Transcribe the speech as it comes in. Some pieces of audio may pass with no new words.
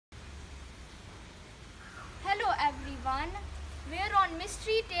everyone. We're on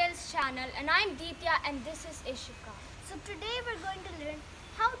Mystery Tales channel and I'm Ditya and this is Ishika. So today we're going to learn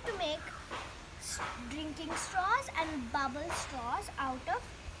how to make drinking straws and bubble straws out of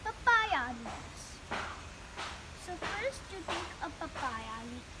papaya leaves. So first you take a papaya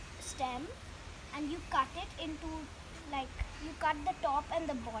stem and you cut it into, you cut the top and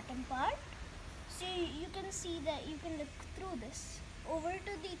the bottom part. So you can see that, you can look through this. Over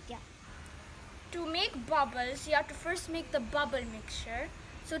to Ditya. To make bubbles, you have to first make the bubble mixture.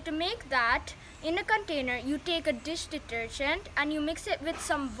 So to make that, in a container, you take a dish detergent and you mix it with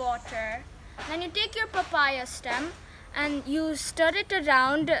some water. Then you take your papaya stem and you stir it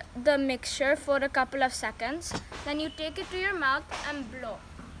around the mixture for a couple of seconds. Then you take it to your mouth and blow.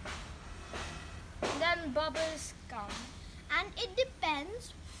 Then bubbles come. And it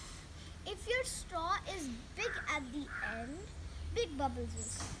depends. If your straw is big at the end, big bubbles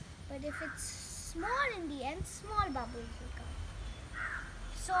will come. But if it's small in the end, small bubbles will come.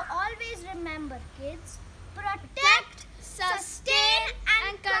 So always remember, kids, protect, sustain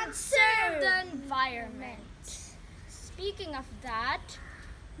and conserve the environment. Speaking of that,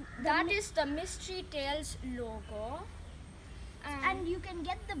 that is the Mystery Tales logo. And you can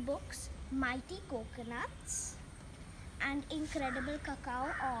get the books Mighty Coconuts and Incredible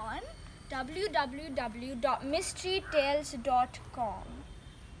Cacao on www.mysterytales.com.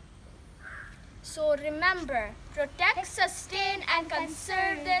 So remember, protect, sustain and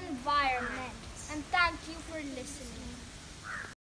conserve the environment. And thank you for listening.